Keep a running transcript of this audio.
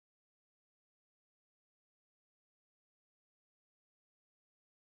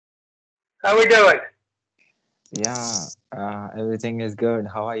How we doing? Yeah, everything is good.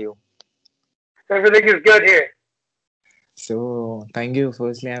 How are you? Everything is good here. So, thank you.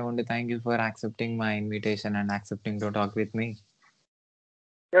 Firstly, I want to thank you for accepting my invitation and accepting to talk with me.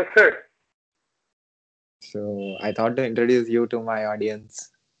 Yes, sir. So, I thought to introduce you to my audience.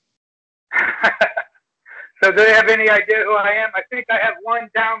 So, do they have any idea who I am? I think I have one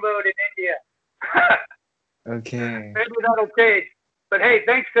download in India. Okay. Maybe that'll change. But hey,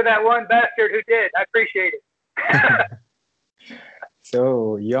 thanks to that one bastard who did. I appreciate it.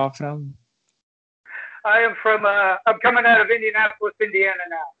 So, you're from? I am from. I'm coming out of Indianapolis, Indiana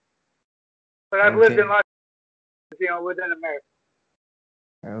now, but I've lived in Okay. lots, within America.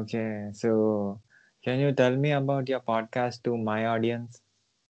 Okay. So, can you tell me about your podcast to my audience?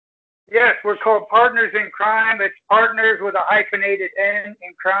 Yes, we're called Partners in Crime. It's partners with a hyphenated N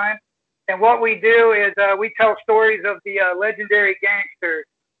in crime. And what we do is we tell stories of the legendary gangsters.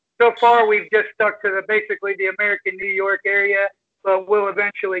 So far, we've just stuck to basically the American New York area, but we'll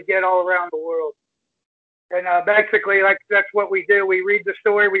eventually get all around the world. And basically, like that's what we do. We read the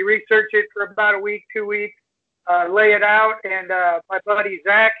story, we research it for about a week, 2 weeks, lay it out, and my buddy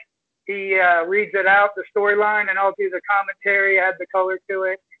Zach, he reads it out, the storyline, and I'll do the commentary, add the color to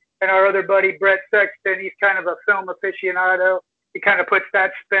it. And our other buddy Brett Sexton, he's kind of a film aficionado. He kind of puts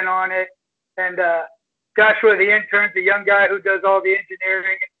that spin on it. And Joshua, the intern's a young guy who does all the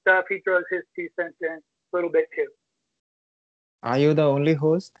engineering and stuff. He throws his 2 cents in a little bit too. Are you the only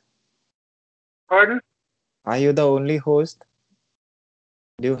host? Pardon? Are you the only host?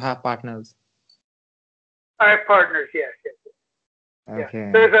 Do you have partners? I have partners. Yes, yes, yes.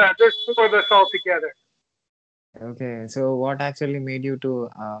 Okay. There's four of us all together. Okay, so what actually made you to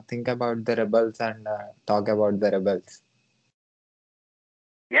think about the rebels and talk about the rebels?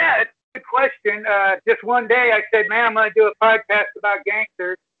 Yeah, it's a good question. Just one day I said, man, I'm going to do a podcast about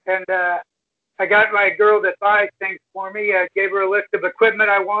gangsters. And I got my girl that buys things for me. I gave her a list of equipment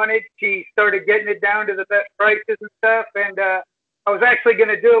I wanted. She started getting it down to the best prices and stuff. And I was actually going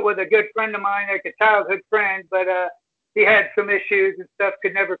to do it with a good friend of mine, like a childhood friend, but he had some issues and stuff,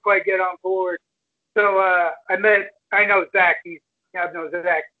 could never quite get on board. So I know Zach. I know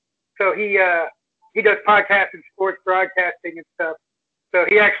Zach. So he does podcasts and sports broadcasting and stuff. So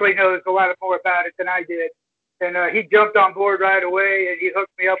he actually knows a lot more about it than I did. And he jumped on board right away, and he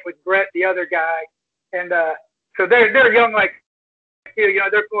hooked me up with Brett, the other guy. And so they're young like you. You know,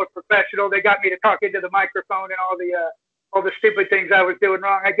 they're more professional. They got me to talk into the microphone and all the stupid things I was doing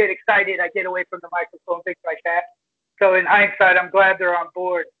wrong. I get excited. I get away from the microphone, things like that. So in hindsight, I'm glad they're on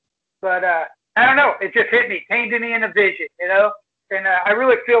board. But I don't know. It just hit me, came to me in a vision, you know. And I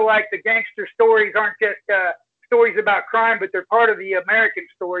really feel like the gangster stories aren't just stories about crime, but they're part of the American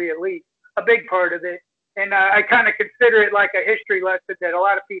story, at least a big part of it. And I kind of consider it like a history lesson that a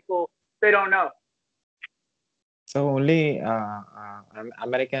lot of people they don't know. So only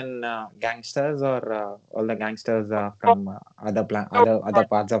American gangsters, or all the gangsters from other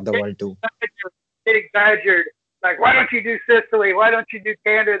parts of the world too. Get exaggerated. Like, why don't you do Sicily? Why don't you do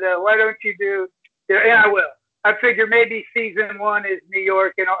Canada? Why don't you do? Yeah, I will. I figure maybe season one is New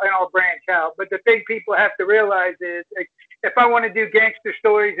York, and I'll branch out. But the thing people have to realize is, like, if I want to do gangster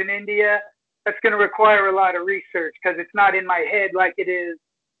stories in India, that's going to require a lot of research because it's not in my head like it is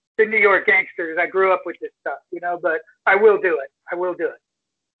the New York gangsters. I grew up with this stuff, you know. But I will do it. I will do it.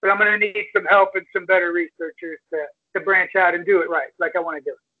 But I'm going to need some help and some better researchers to branch out and do it right, like I want to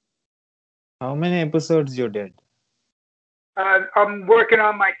do it. How many episodes you did? I'm working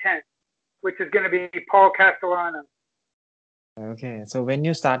on my 10th, which is going to be Paul Castellano. Okay, so when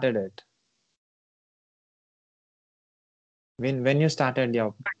you started it, when you started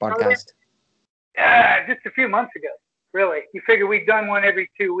your podcast. Just a few months ago, really. You figure we've done one every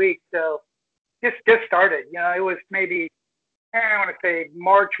 2 weeks, so just started. You know, it was maybe I want to say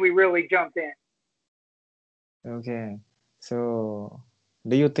March we really jumped in. Okay, so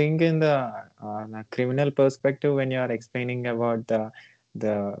do you think in the criminal perspective when you are explaining about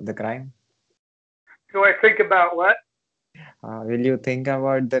the crime? So I think about what? Will you think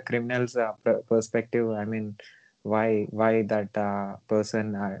about the criminal's perspective? I mean, why that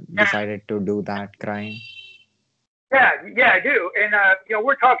person Yeah, decided to do that crime? yeah, I do. And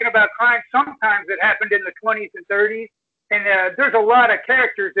we're talking about crimes sometimes that happened in the 20s and 30s, and there's a lot of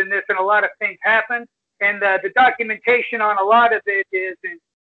characters in this, and a lot of things happen. And the documentation on a lot of it is in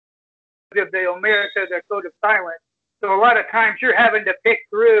of the Omerta, the Code of Silence. So a lot of times you're having to pick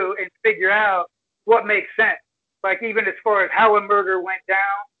through and figure out what makes sense. Like even as far as how a murder went down,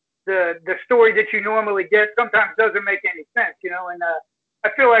 the story that you normally get sometimes doesn't make any sense, you know. And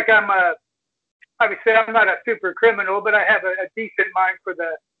I feel like I'm obviously I'm not a super criminal, but I have a decent mind for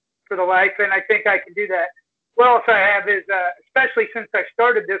for the life, and I think I can do that. What else I have is, especially since I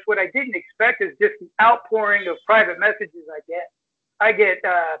started this, what I didn't expect is just the outpouring of private messages I get. I get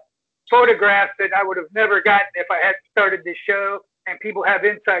photographs that I would have never gotten if I hadn't started this show, and people have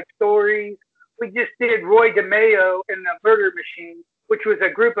inside stories. We just did Roy DeMeo and the Murder Machine, which was a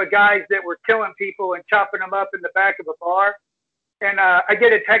group of guys that were killing people and chopping them up in the back of a bar. And I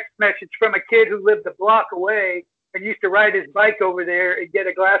get a text message from a kid who lived a block away and used to ride his bike over there and get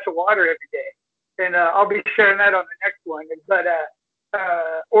a glass of water every day. And I'll be sharing that on the next one. But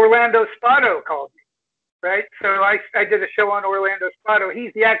Orlando Spotto called me, right? So I did a show on Orlando Spotto.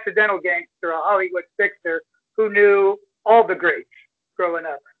 He's the accidental gangster, a Hollywood fixer who knew all the greats growing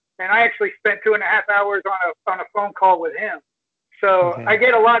up. And I actually spent 2.5 hours on a phone call with him. So Okay. I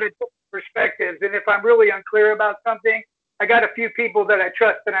get a lot of perspectives. And if I'm really unclear about something, I got a few people that I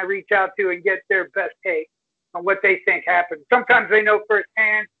trust and I reach out to and get their best take on what they think happened. Sometimes they know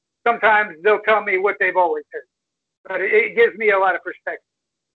firsthand. Sometimes they'll tell me what they've always heard. But it gives me a lot of perspective.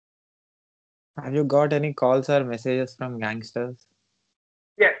 Have you got any calls or messages from gangsters?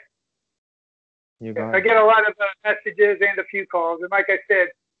 Yes. You I got. get a lot of messages and a few calls. And like I said,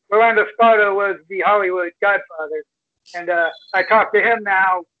 Orlando Spotto was the Hollywood godfather. And I talk to him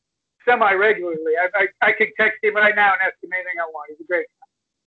now semi-regularly. I can text him right now and ask him anything I want. He's a great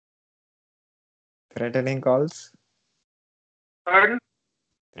Threatening calls? guy. Pardon?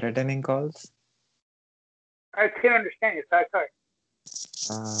 Threatening calls? I can't understand you. Sorry.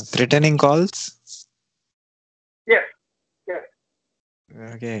 Threatening calls? Yes. Yes.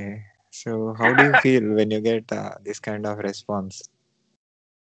 Okay. So, how do you feel when you get this kind of response?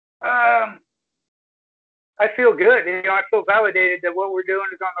 I feel good. I feel validated that what we're doing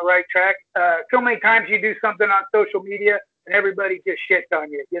is on the right track. So many times you do something on social media and everybody just shits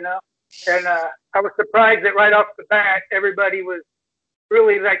on you, And I was surprised that right off the bat, everybody was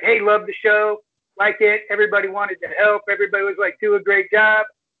really like, hey, love the show, like it. Everybody wanted to help. Everybody was like, do a great job.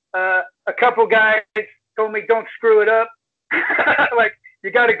 A couple guys told me, don't screw it up. Like, you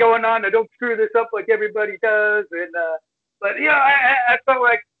got it going on. Now don't screw this up like everybody does. And but I felt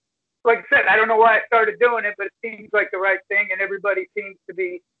like I said, I don't know why I started doing it, but it seems like the right thing, and everybody seems to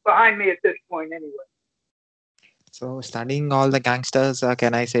be behind me at this point anyway. So, studying all the gangsters,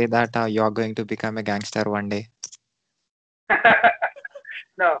 can I say that you are going to become a gangster one day?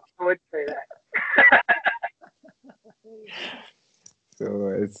 No, I wouldn't say that. So,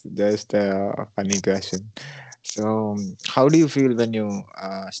 it's just a funny question. So, how do you feel when you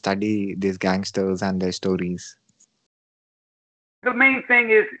study these gangsters and their stories? The main thing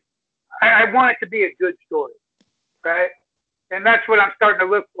is I want it to be a good story, right? And that's what I'm starting to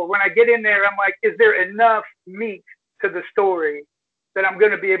look for. When I get in there, I'm like, is there enough meat to the story that I'm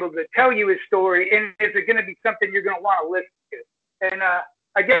going to be able to tell you his story? And is it going to be something you're going to want to listen to? And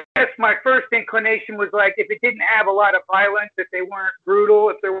I guess my first inclination was like, if it didn't have a lot of violence, if they weren't brutal,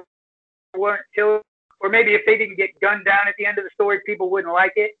 if there weren't killed, or maybe if they didn't get gunned down at the end of the story, people wouldn't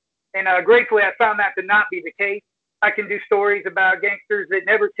like it. And gratefully, I found that to not be the case. I can do stories about gangsters that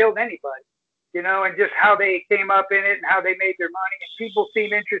never killed anybody, and just how they came up in it and how they made their money. And people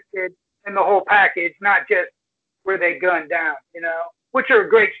seem interested in the whole package, not just where they gunned down, which are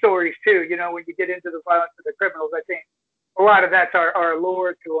great stories too. When you get into the violence of the criminals, I think a lot of that's our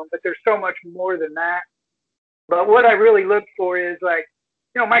allure to them, but there's so much more than that. But what I really look for is like,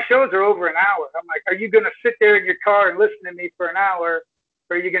 my shows are over an hour. I'm like, are you going to sit there in your car and listen to me for an hour,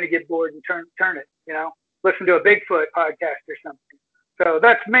 or are you going to get bored and turn it, listen to a Bigfoot podcast or something? So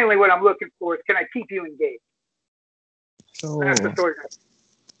that's mainly what I'm looking for is, can I keep you engaged? So, That's the story.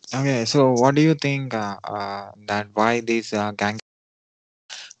 okay. So, what do you think that why these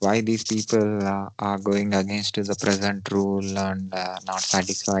people are going against to the present rule and not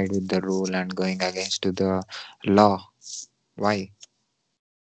satisfied with the rule and going against to the law? Why?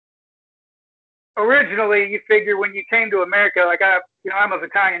 Originally, you figure when you came to America, like I'm of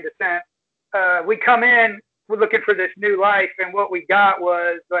Italian descent. We come in, we're looking for this new life, and what we got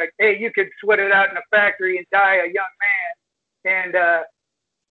was like, hey, you could sweat it out in a factory and die a young man. And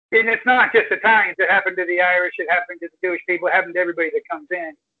it's not just Italians. It happened to the Irish. It happened to the Jewish people. It happened to everybody that comes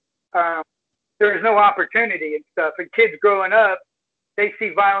in. There's no opportunity and stuff. And kids growing up, they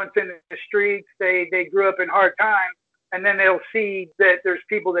see violence in the streets. They grew up in hard times, and then they'll see that there's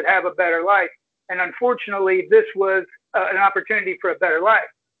people that have a better life. And unfortunately, this was an opportunity for a better life,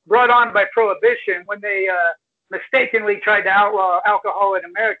 brought on by Prohibition. When they mistakenly tried to outlaw alcohol in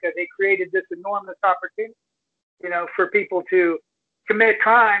America, they created this enormous opportunity, for people to commit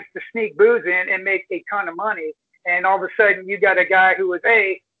crimes, to sneak booze in and make a ton of money. And all of a sudden, you got a guy who was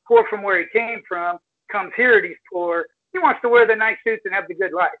poor from where he came from, comes here and he's poor. He wants to wear the nice suits and have the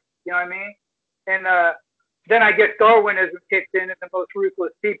good life. You know what I mean? And then I guess Darwinism kicks in, and the most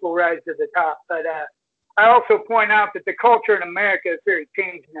ruthless people rise to the top. But I also point out that the culture in America is very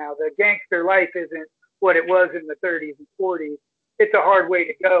changed now. The gangster life isn't what it was in the 30s and 40s. It's a hard way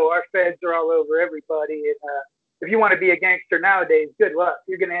to go. Our feds are all over everybody, and if you want to be a gangster nowadays, good luck.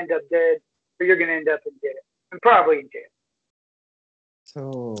 You're going to end up dead, or you're going to end up in jail, and probably in jail.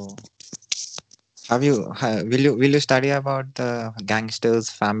 So, will you study about the gangsters'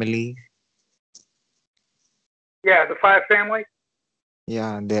 family? Yeah, the five families.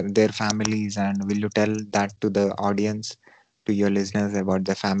 Yeah, their families, and will you tell that to the audience, to your listeners about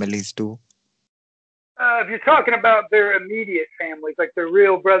their families too? If you're talking about their immediate families, like their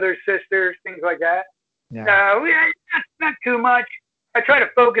real brothers, sisters, things like that, Yeah, no, not too much. I try to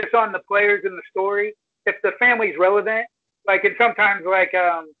focus on the players in the story. If the family's relevant, like and sometimes like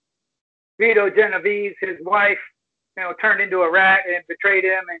Vito Genovese, his wife, turned into a rat and betrayed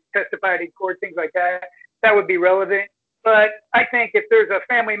him and testified in court, things like that. That would be relevant. But I think if there's a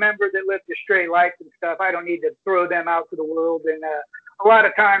family member that lived a straight life and stuff, I don't need to throw them out to the world. And a lot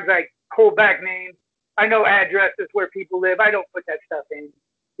of times I hold back names. I know addresses where people live. I don't put that stuff in.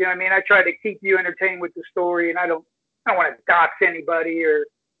 You know what I mean? I try to keep you entertained with the story, and I don't want to dox anybody or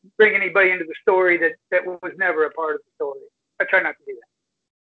bring anybody into the story that was never a part of the story. I try not to do that.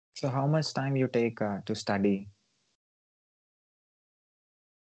 so how much time you take to study?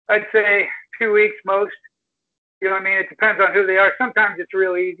 I'd say 2 weeks most. You know what I mean? It depends on who they are. Sometimes it's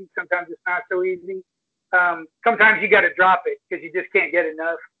real easy. Sometimes it's not so easy. Sometimes you got to drop it because you just can't get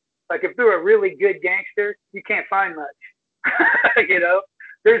enough. Like if they're a really good gangster, you can't find much.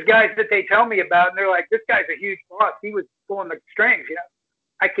 There's guys that they tell me about, and they're like, "This guy's a huge boss. He was pulling the strings."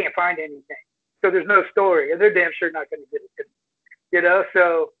 I can't find anything, so there's no story, and they're damn sure not going to get it to me.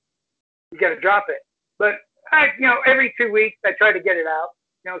 So you got to drop it. But every 2 weeks I try to get it out.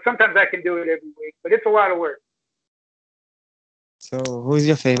 Sometimes I can do it every week, but it's a lot of work. So, who is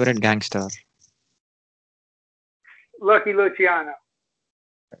your favorite gangster? Lucky Luciano.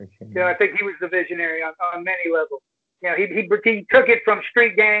 I Okay. think he was the visionary on many levels. He took it from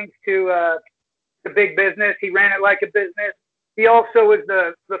street gangs to big business. He ran it like a business. He also was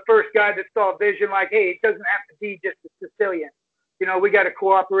the first guy that saw vision like, hey, it doesn't have to be just the Sicilian. We got to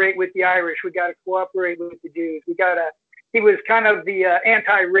cooperate with the Irish. We got to cooperate with the Jews. He was kind of the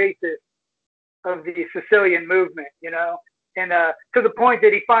anti-racist of the Sicilian movement. And to the point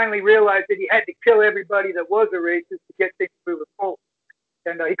that he finally realized that he had to kill everybody that was a racist to get things moving forward.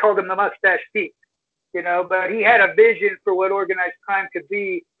 And he called them the mustache peak. But he had a vision for what organized crime could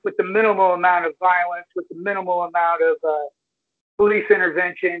be with the minimal amount of violence, with the minimal amount of police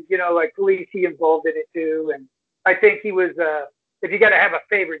intervention, like police, he involved in it too. And I think he was, if you got to have a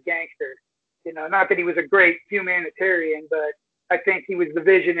favorite gangster, not that he was a great humanitarian, but I think he was the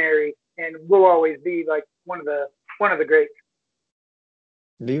visionary and will always be like one of the greats.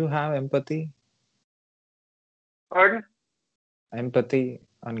 Do you have empathy? Pardon? Empathy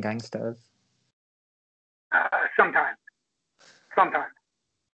on gangsters? Sometimes, sometimes,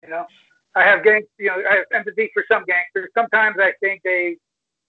 you know, I have empathy for some gangsters. Sometimes I think they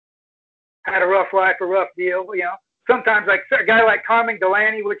had a rough life, a rough deal. Sometimes like a guy like Carmen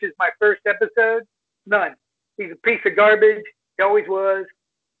Delaney, which is my first episode, none. He's a piece of garbage. He always was.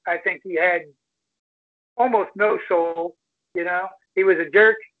 I think he had almost no soul. He was a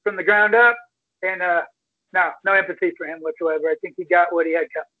jerk from the ground up, and no empathy for him whatsoever. I think he got what he had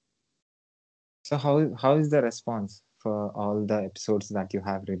coming. So, how is the response for all the episodes that you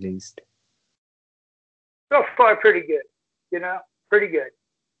have released? So far, pretty good. Pretty good.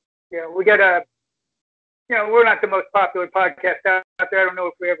 We got we're not the most popular podcast out there. I don't know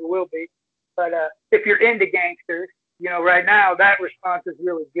if we ever will be, but if you're into gangsters, right now that response is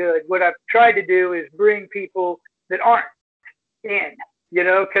really good. What I've tried to do is bring people that aren't in,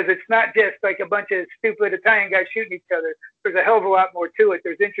 because it's not just like a bunch of stupid Italian guys shooting each other. There's a hell of a lot more to it.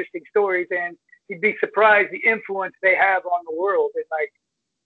 There's interesting stories, and you'd be surprised the influence they have on the world. And like,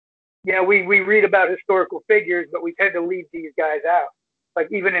 we read about historical figures, but we tend to leave these guys out.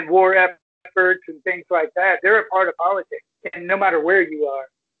 Like even in war efforts and things like that, they're a part of politics, and no matter where you are.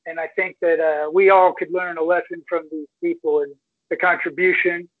 And I think that we all could learn a lesson from these people and the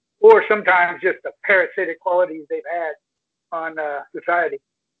contribution, or sometimes just the parasitic qualities they've had on society.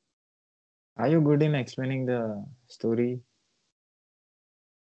 Are you good in explaining the story?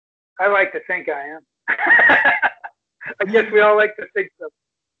 I like to think I am. I guess we all like to think so.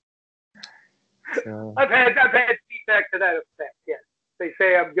 So, I've had feedback to that effect. Yes, they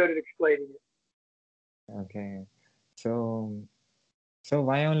say I'm good at explaining it. okay. So, so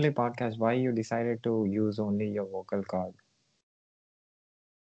why only podcast? Why you decided to use only your vocal cord?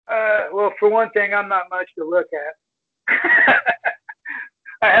 Well, for one thing, I'm not much to look at.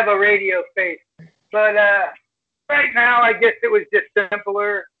 I have a radio face, but right now, I guess it was just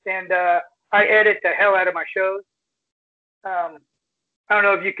simpler, and I edit the hell out of my shows. Um, I don't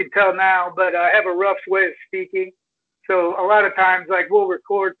know if you can tell now, but I have a rough way of speaking. So a lot of times, like we'll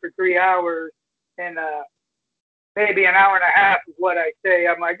record for 3 hours, and maybe an hour and a half is what I say.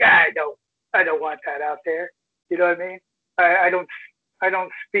 I'm like, I don't want that out there. You know what I mean? I don't, I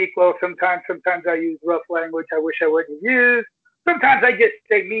don't speak well sometimes. Sometimes I use rough language I wish I wouldn't use. Sometimes I just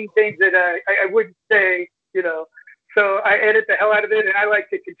say mean things that I wouldn't say. You know, so I edit the hell out of it, and I like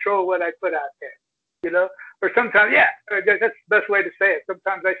to control what I put out there. You know, or sometimes, yeah, that's the best way to say it.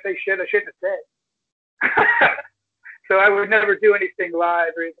 Sometimes I say shit I shouldn't have said. So I would never do anything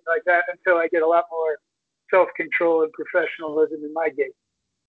live or anything like that until I get a lot more self-control and professionalism in my game.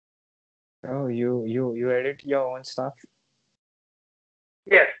 Oh, you edit your own stuff?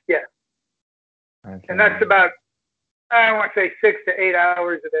 Yes, yes. And that's Okay. about, I want to say 6 to 8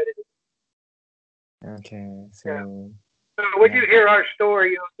 hours of editing. Okay. Yeah. So So when yeah. you hear our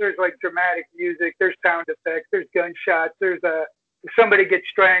story, you know, there's like dramatic music, there's sound effects, there's gunshots, there's if somebody gets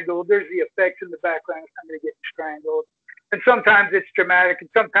strangled, there's the effects in the background of somebody getting strangled. And sometimes it's dramatic, and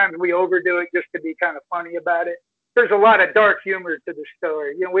sometimes we overdo it just to be kind of funny about it. There's a lot of dark humor to the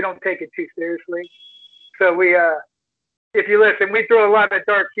story. You know, we don't take it too seriously. So if you listen, we throw a lot of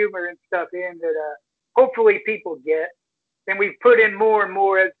dark humor and stuff in that hopefully people get. And we've put in more and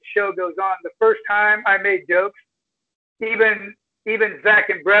more as the show goes on. The first time I made jokes, even even Zach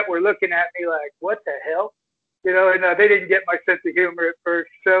and Brett were looking at me like, "What the hell?" You know, and they didn't get my sense of humor at first.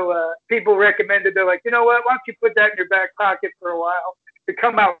 So people recommended, they're like, you know what? Why don't you put that in your back pocket for a while to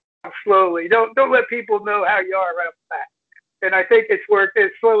come out slowly? Don't let people know how you are right off the bat. And I think it's worked.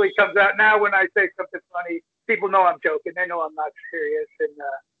 It slowly comes out now. When I say something funny, people know I'm joking. They know I'm not serious. And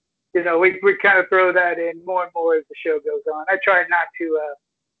you know, we kind of throw that in more and more as the show goes on. I try not to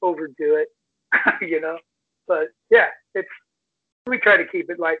overdo it, you know. But yeah, it's we try to keep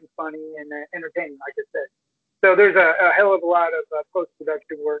it light and funny and entertaining, like I said. So there's a hell of a lot of post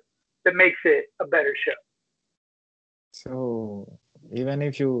production work that makes it a better show. So even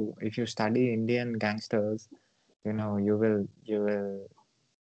if you study Indian gangsters, you will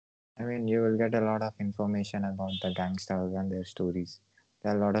I mean you will get a lot of information about the gangsters and their stories.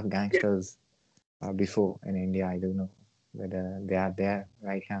 There are a lot of Yeah, gangsters before in India. I don't know whether they are there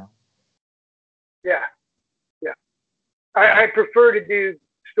right now. yeah, yeah. I prefer to do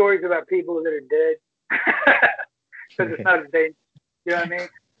stories about people that are dead because it's Okay. not as dangerous. You know what I mean?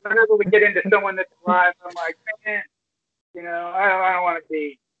 Whenever we get into someone that's alive, I'm like, man, you know, I don't want to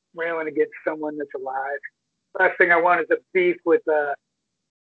be railing against someone that's alive. Last thing I want is a beef with a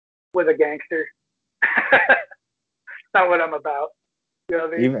gangster. Not what I'm about. You know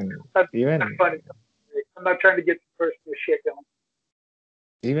what I mean? Even That's not even funny. I'm not trying to get the personal shit going.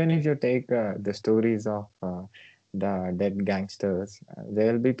 even if you take the stories of the dead gangsters,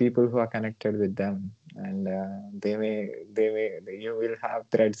 there will be people who are connected with them, and you will have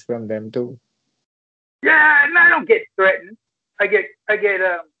threats from them too. Yeah, and I don't get threatened. I get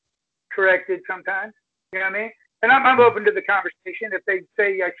corrected sometimes. You know what I mean? And I'm Mm. open to the conversation. If they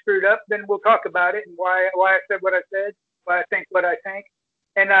say I screwed up, then we'll talk about it and why I said what I said, why I think what I think.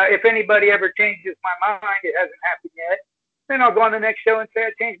 And if anybody ever changes my mind, it hasn't happened yet. Then I'll go on the next show and say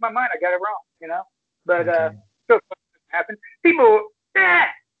I changed my mind. I got it wrong. You know, but Okay. so far it doesn't happen. People, yeah,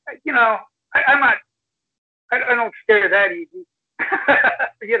 you know, I'm not. I don't scare that easy.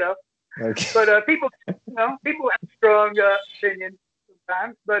 You know, but Okay. people, you know, people have strong opinions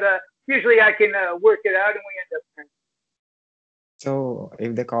sometimes. But usually I can work it out, and we end up friends. So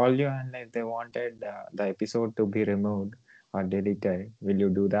if they call you and if they wanted the episode to be removed or deleted, will you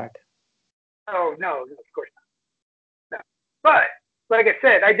do that? Oh no, no, of course not. No. But like I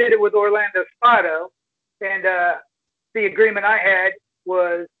said, I did it with Orlando Spotto, and the agreement I had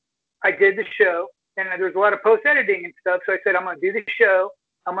was I did the show, and there was a lot of post editing and stuff. So I said I'm going to do the show.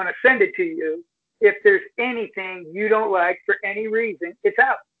 I'm going to send it to you. If there's anything you don't like for any reason, it's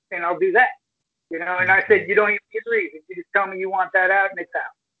out, and I'll do that. You know, and I Okay. said you don't even need a reason. You just tell me you want that out, and it's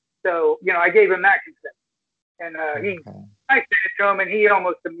out. So you know, I gave him that consent, and Okay. I sent it to him, and he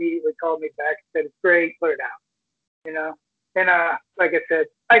almost immediately called me back and said it's great, put it out. You know. And like I said,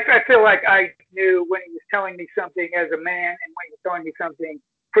 I feel like I knew when he was telling me something as a man and when he was telling me something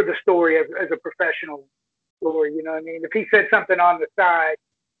for the story as a professional story. You know what I mean? If he said something on the side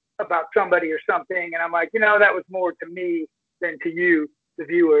about somebody or something, and I'm like, you know, that was more to me than to you, the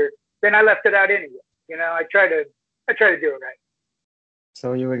viewer, then I left it out anyway. You know, I try to do it right.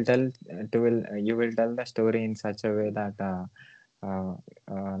 So you will tell you will tell the story in such a way that uh,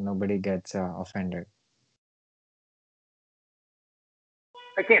 nobody gets offended.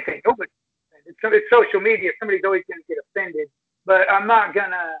 I can't say nobody. It's social media. Somebody's always going to get offended, but I'm not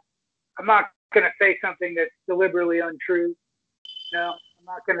gonna say something that's deliberately untrue. No, I'm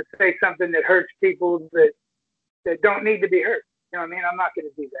not gonna say something that hurts people that don't need to be hurt. You know what I mean? I'm not gonna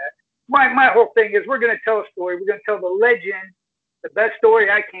do that. My whole thing is we're gonna tell a story. We're gonna tell the legend, the best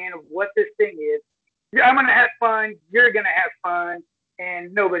story I can of what this thing is. I'm gonna have fun. You're gonna have fun,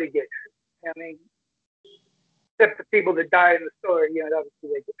 and nobody gets hurt. I mean, except the people that die in the story. You know, obviously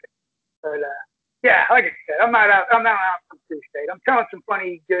they get hurt. But yeah, like I said, I'm not out. I'm not out from crusade. I'm telling some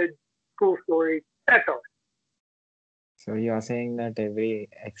funny, good, cool stories. That's all. So you are saying that every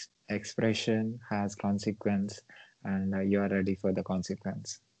expression has consequence, and you are ready for the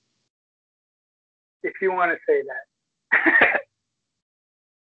consequence. If you want to say that.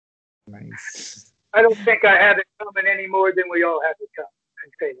 Nice. I don't think I have it coming any more than we all have it coming.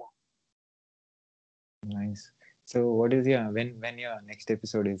 I'd say that. Nice. So what is your when your next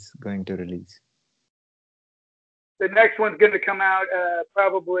episode is going to release? The next one's going to come out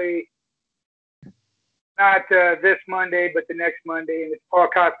probably not this Monday, but the next Monday, and it's Paul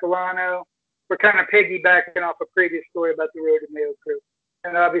Castellano. We're kind of piggybacking off a previous story about the road to Mayo Crew.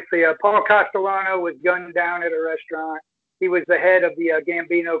 And obviously, Paul Castellano was gunned down at a restaurant. He was the head of the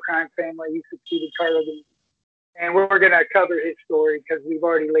Gambino crime family. He succeeded Carlo. And we're going to cover his story because we've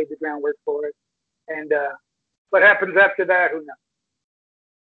already laid the groundwork for it. And what happens after that, who knows?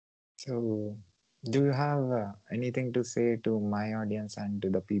 So do you have anything to say to my audience and to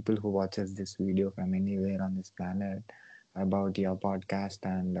the people who watches this video from anywhere on this planet about your podcast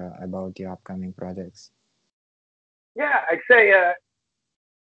and about your upcoming projects? Yeah, I'd say, I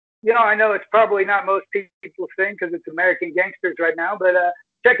know it's probably not most people's thing because it's American Gangsters right now, but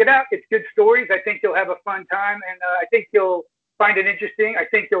check it out. It's good stories. I think you'll have a fun time, and I think you'll find it interesting. I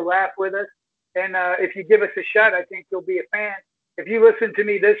think you'll laugh with us. And if you give us a shot, I think you'll be a fan. If you listen to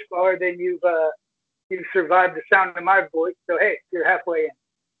me this far, then you've survived the sound of my voice. So hey, you're halfway in.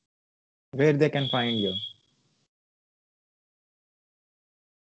 Where they can find you?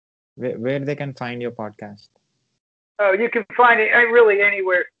 Where they can find your podcast? Oh, you can find it really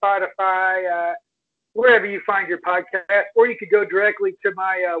anywhere, Spotify, wherever you find your podcast, or you could go directly to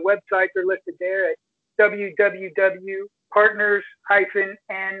my website. They're listed there at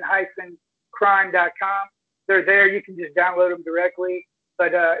www.partners-n-crime.com. They're there. You can just download them directly.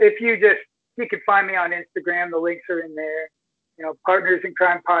 But if you can find me on Instagram. The links are in there. You know, Partners in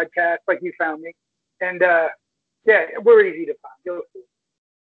Crime Podcast, like you found me. And yeah, we're easy to find. You'll see.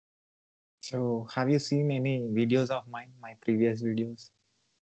 So have you seen any videos of mine, my previous videos?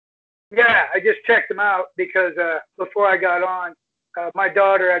 Yeah, I just checked them out because before I got on, my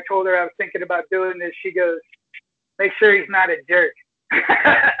daughter, I told her I was thinking about doing this. She goes, make sure he's not a jerk.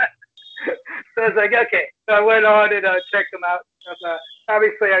 So I was like, okay. So I went on and checked them out.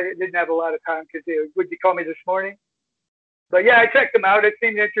 Obviously, I didn't have a lot of time because would you call me this morning? But yeah, I checked them out. It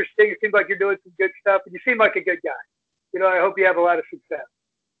seemed interesting. It seemed like you're doing some good stuff, and you seem like a good guy. You know, I hope you have a lot of success.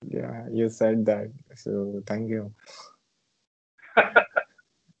 Yeah, you said that. So thank you.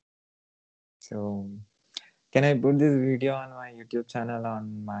 So can I put this video on my YouTube channel,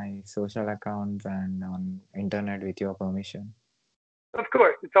 on my social accounts, and on internet with your permission? Of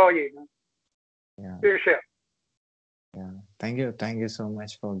course, it's all you. Man. Yeah. Your show. Yeah. Thank you so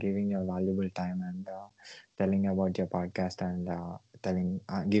much for giving your valuable time and telling about your podcast and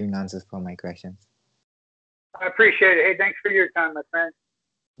giving answers for my questions. I appreciate it. Hey, thanks for your time, my friend.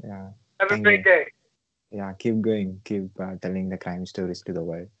 Yeah. Have a Thank great you. day. Yeah. Keep going. Keep telling the crime stories to the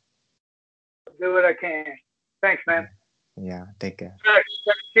world. Do what I can. Thanks, man. Yeah. Take care. All right.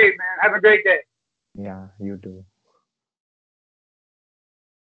 Man. Have a great day. Yeah. You too.